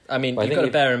out. I mean, But I you've think got to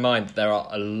if- bear in mind that there are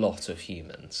a lot of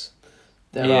humans.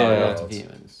 There Yeah. are a lot of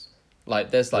humans. Like,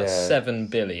 there's like Yeah. 7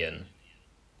 billion.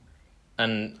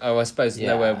 And, I suppose Yeah.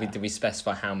 nowhere do we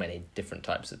specify how many different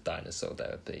types of dinosaur there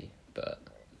would be, but...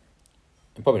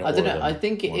 Probably not I don't all know. of I them.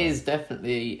 think it Well, is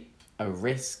definitely a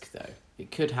risk, though.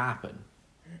 It could happen.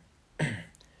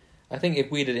 I think if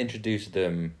we'd had introduced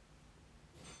them,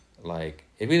 like,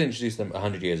 if we'd introduced them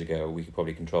 100 years ago, we could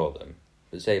probably control them.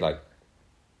 But say, like,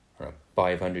 I don't know,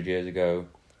 500 years ago,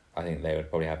 I think they would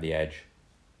probably have the edge.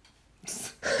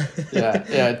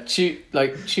 Yeah.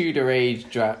 Tudor age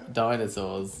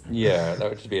dinosaurs. Yeah, that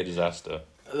would just be a disaster.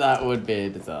 That would be a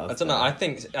disaster. I don't know, I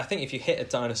think if you hit a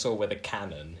dinosaur with a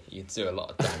cannon, you'd do a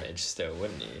lot of damage still,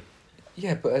 wouldn't you?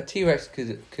 Yeah, but a T-Rex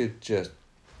could just...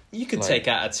 You could Like- take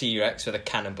out a T-Rex with a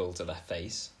cannonball to their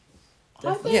face.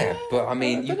 Yeah, but I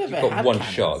mean, I don't you've know if it got had one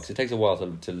cannons. shot, 'cause it takes a while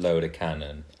to load a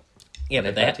cannon. Yeah, And but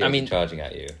if they, that T-Rex I mean, is charging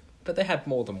at you. but they had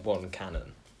more than one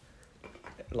cannon.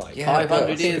 Like, Yeah, 500 but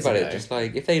think years about ago. it. Just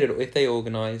like if they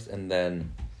organised and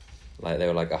then, like there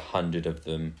were like 100 of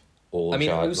them all. I mean,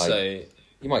 charged, also, like,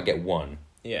 you might get one.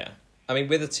 yeah. I mean,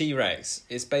 with a T-Rex,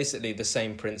 it's basically the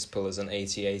same principle as an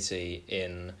AT-AT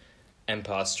in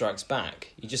Empire Strikes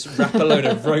Back. You just wrap a load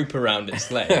of rope around its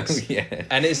legs, Yeah,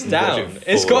 and it's Watch down. it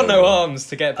It's fall got no over. arms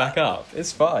to get back up.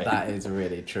 It's fine. That is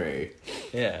really true.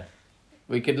 Yeah.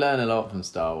 We could learn a lot from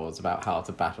Star Wars about how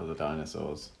to battle the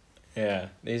dinosaurs. Yeah.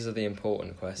 These are the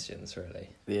important questions, really.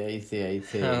 The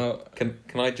AT-AT. How Can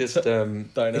I just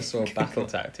dinosaur battle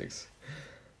tactics.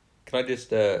 can I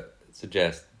just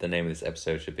suggest the name of this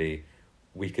episode should be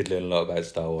 "We could learn a lot about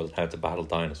Star Wars and how to battle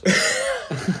dinosaurs."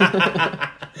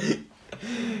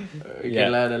 We Yeah.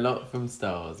 can learn a lot from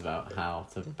Star Wars about how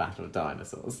to battle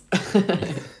dinosaurs.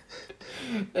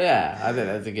 Yeah, I think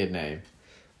that's a good name.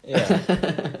 Yeah.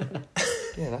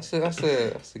 Yeah, that's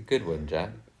a good one, Jack.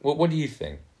 What do you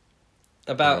think?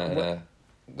 About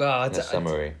well, In a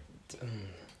summary.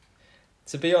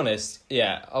 to be honest,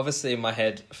 yeah, obviously my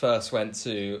head first went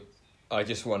to, I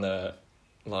just want to,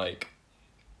 like,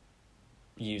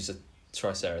 use a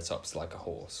Triceratops like a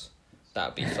horse. That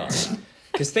would be fun.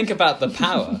 Because think about the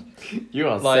power. You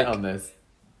are Like- set on this.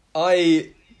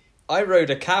 I rode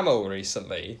a camel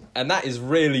recently, and that is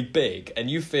really big, and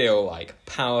you feel, like,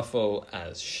 powerful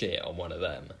as shit on one of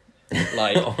them.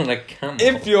 Like, On a camel.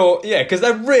 if you're, yeah, because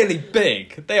they're really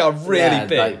big. They are really Yeah,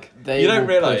 big. like, they you don't will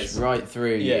realise. push right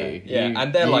through Yeah, you. yeah, You-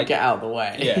 and they're you like- get out of the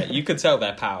way. Yeah, you could tell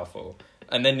they're powerful.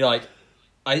 And then you're like,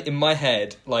 in my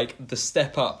head, like, the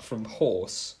step up from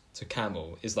horse to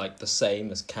camel is like the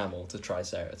same as camel to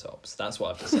Triceratops. That's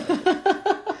what I've decided.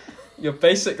 You're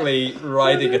basically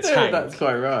riding I a don't know if tank. That's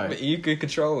quite right. But you could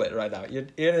control it right now.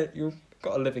 You've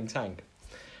got a living tank.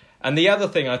 And the other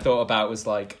thing I thought about was,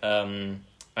 like,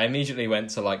 I immediately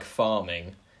went to, like,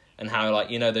 farming and how,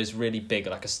 like, you know, those really big,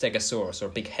 like a Stegosaurus or a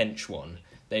big hench one,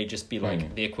 they'd just be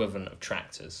like the equivalent of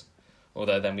tractors.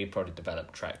 Although then we probably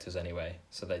developed tractors anyway,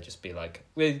 so they'd just be like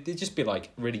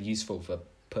really useful for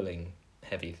pulling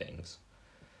heavy things.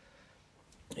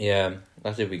 Yeah,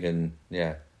 that's if we can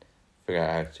figure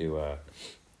out how to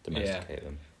domesticate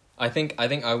them. I think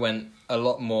I went a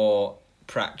lot more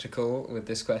practical with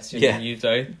this question Yeah. than you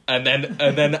do, and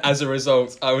then as a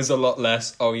result, I was a lot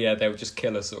less. Oh yeah, they would just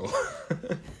kill us all.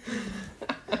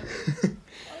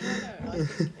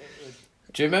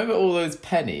 Do you remember all those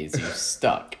pennies you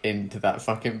stuck into that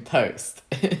fucking post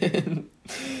in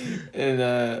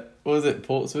what was it,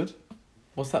 Portswood?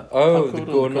 What's that? Oh, pub the called?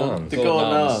 Gordon Arms. The Gordon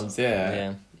Gordon Arms. Arms, yeah.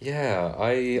 Yeah. Yeah,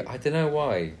 I don't know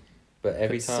why, but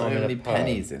every Put time so I'm in many a pub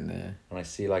pennies in there. and I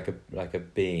see like a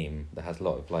beam that has a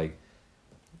lot of like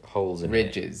holes in it,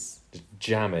 Ridges. just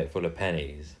jam it full of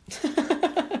pennies.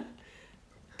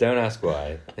 Don't ask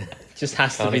why. Just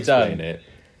has to Can't be explain done. it.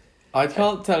 I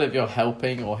can't tell if you're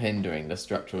helping or hindering the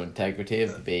structural integrity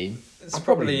of the beam. It's I'm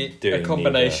probably probably doing a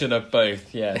combination of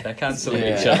both. Yeah, they're cancelling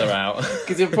each Yeah. other out.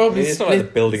 Because you're I probably mean, it's not like the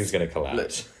building's going to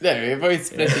collapse. No, you're probably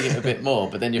splitting it a bit more,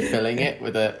 but then you're filling it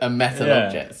with a metal Yeah.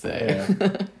 object. So Yeah.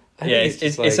 I Yeah, think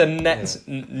it's just a like- net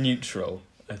neutral,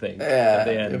 I think. yeah, at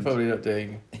the end. you're probably not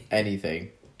doing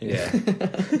anything. Yeah, I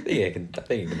think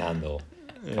you can handle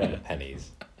a couple yeah. of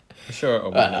pennies. I'm sure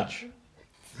it'll Well, manage.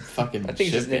 Fucking. I think it's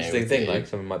should just an be interesting able thing. to. Like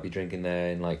someone might be drinking there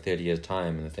in like 30 years'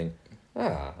 time, and they think,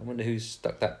 I wonder who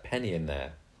stuck that penny in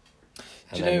there.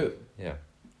 Do you know? Yeah.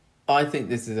 I think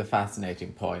this is a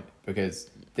fascinating point because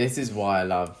this is why I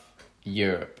love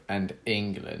Europe and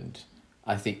England.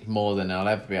 I think more than I'll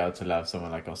ever be able to love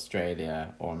someone like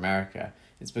Australia or America.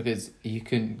 It's because you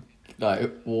can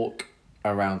like walk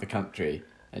around the country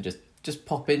and just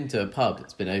pop into a pub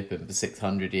that's been open for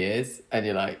 600 years and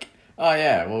you're like, oh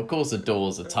yeah, well of course the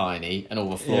doors are tiny and all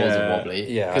the floors are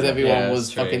wobbly. Yeah, Because everyone yeah, was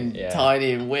that's true, fucking yeah.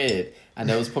 tiny and weird. And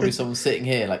there was probably someone sitting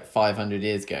here like 500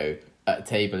 years ago at a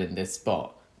table in this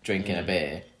spot, drinking a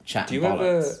beer, chatting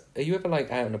Are you ever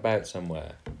like out and about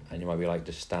somewhere and you might be like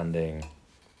just standing,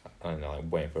 I don't know, like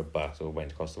waiting for a bus or waiting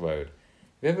to cross the road? Have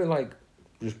you ever like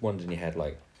just wondered in your head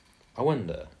like, I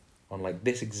wonder on like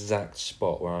this exact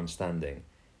spot where I'm standing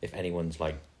if anyone's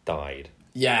like died?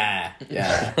 Yeah.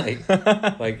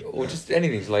 like or just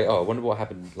anything. It's like, oh, I wonder what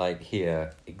happened like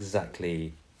here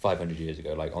exactly 500 years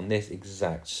ago, like on this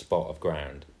exact spot of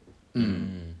ground. I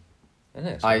don't know,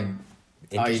 it's I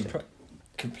interesting.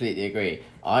 completely agree.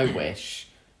 I wish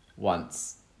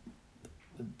once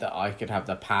that I could have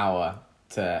the power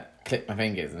to click my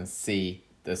fingers and see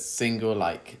the single,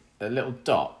 like, the little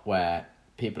dot where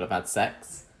people have had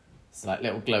sex. It's like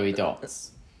little glowy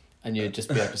dots. And you'd just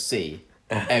be able to see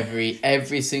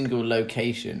every single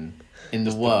location in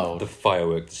the world The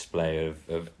firework display of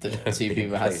the two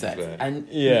people had places sex, where- and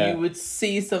Yeah. you would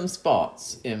see some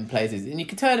spots in places, and you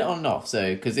could turn it on and off.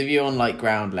 So, because if you're on like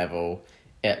ground level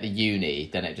at the uni,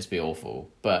 then it'd just be awful.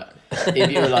 But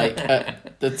if you were like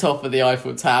at the top of the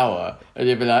Eiffel Tower, and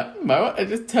you'd be like, "Mo," and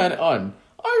just turn it on,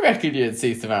 I reckon you'd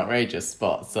see some outrageous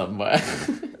spots somewhere.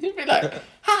 You'd be like,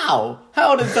 "How?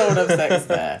 How did someone have sex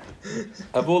there?"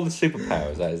 Of all the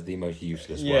superpowers, that is the most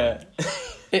useless Yeah. one.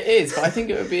 It is, but I think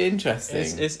it would be interesting.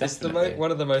 It's the definitely.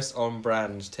 one of the most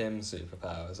on-brand Tim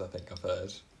superpowers I think I've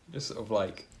heard. Just sort of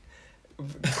like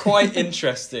quite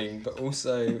interesting, but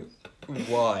also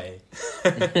why?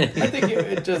 I think it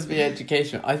would just be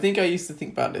educational. I think I used to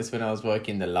think about this when I was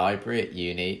working in the library at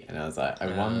uni, and I was like,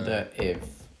 I wonder if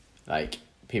like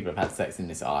people have had sex in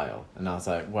this aisle, and I was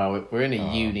like, well, we're in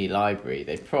a uni library,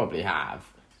 they probably have.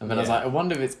 And then I was Yeah. like, I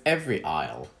wonder if it's every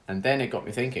aisle. And then it got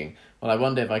me thinking, well, I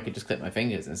wonder if I could just click my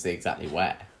fingers and see exactly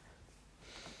where.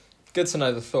 Good to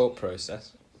know the thought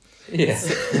process. Yeah.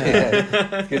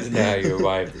 Yeah. Good to know how you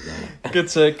arrived at that.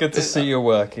 Good to see your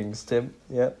workings, Tim.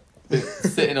 Yeah.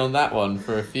 Sitting on that one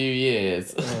for a few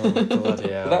years. Oh, bloody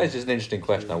hell. But that is just an interesting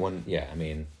question. I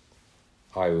mean,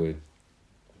 I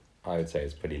would say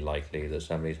it's pretty likely that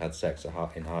somebody's had sex in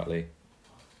Hartley.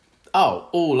 Oh,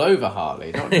 all over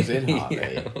Hartley, not just in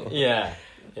Hartley. Yeah.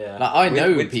 Yeah. Like, I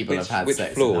know Which- people which- have had which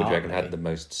sex floor in would you reckon Hartley. had the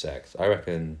most sex? I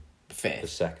reckon the Fifth.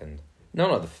 second. No,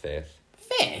 not the fifth.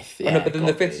 Fifth? Oh, Yeah, no, but then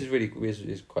the got fifth to. is really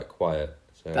is quite quiet.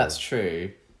 So That's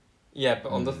true. Yeah,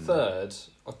 but on the third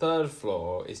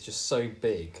floor is just so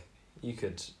big. You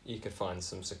could find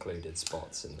some secluded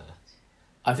spots in there.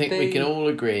 I think we They- can all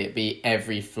agree it'd be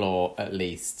every floor at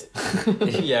least.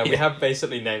 Yeah, we have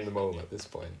basically named them all at this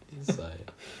point. So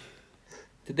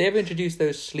Did they ever introduce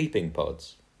those sleeping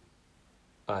pods?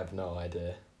 I have no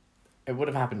idea. It would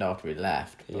have happened after we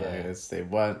left, Yeah. because they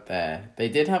weren't there. They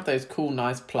did have those cool,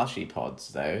 nice plushy pods,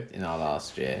 though, in our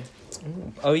last year.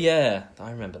 Oh yeah,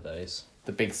 I remember those.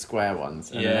 The big square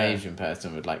ones. And Yeah. an Asian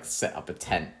person would, like, set up a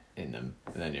tent in them.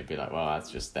 And then you'd be like, well,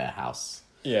 that's just their house.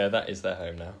 Yeah, that is their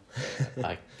home now.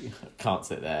 I can't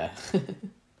sit there.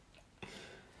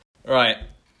 Right.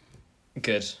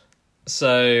 Good.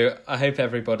 So I hope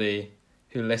everybody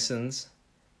who listens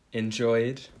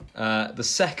enjoyed the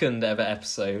second ever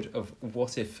episode of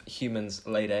What If Humans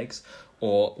Laid Eggs,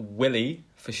 or Willy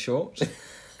for short,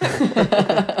 as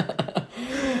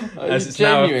it's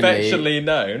now Genuinely, affectionately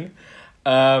known.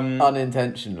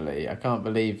 unintentionally. I can't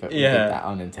believe that we Yeah. did that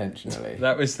unintentionally.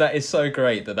 That is so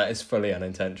great that is fully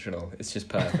unintentional. It's just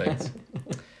perfect.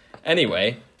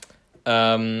 Anyway,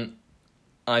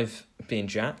 I've been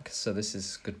Jack, so this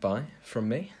is goodbye from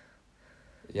me.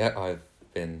 Yeah, I've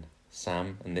been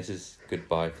Sam, and this is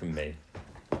goodbye from me.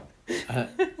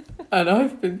 And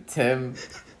I've been Tim.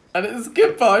 And it's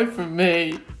goodbye from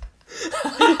me.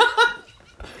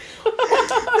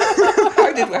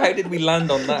 How did we land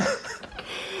on that?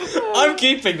 I'm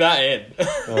keeping that in.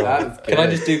 That's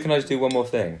good. Can I just do one more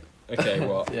thing? Okay,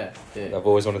 what? Yeah. I've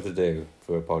always wanted to do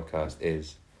for a podcast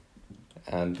is,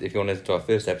 and if you want to listen to our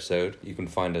first episode, you can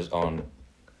find us on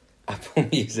Apple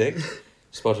Music,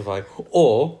 Spotify,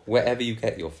 or wherever you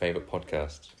get your favourite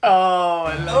podcasts. Oh,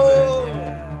 I love it.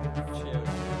 Yeah. Cheers.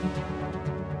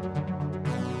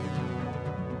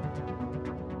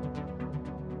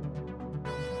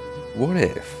 What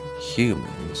if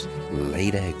humans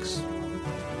laid eggs?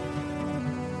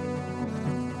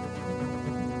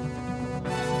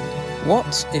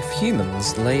 What if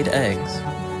humans laid eggs?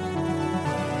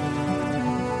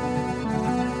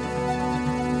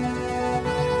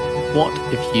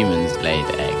 What if humans laid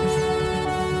eggs?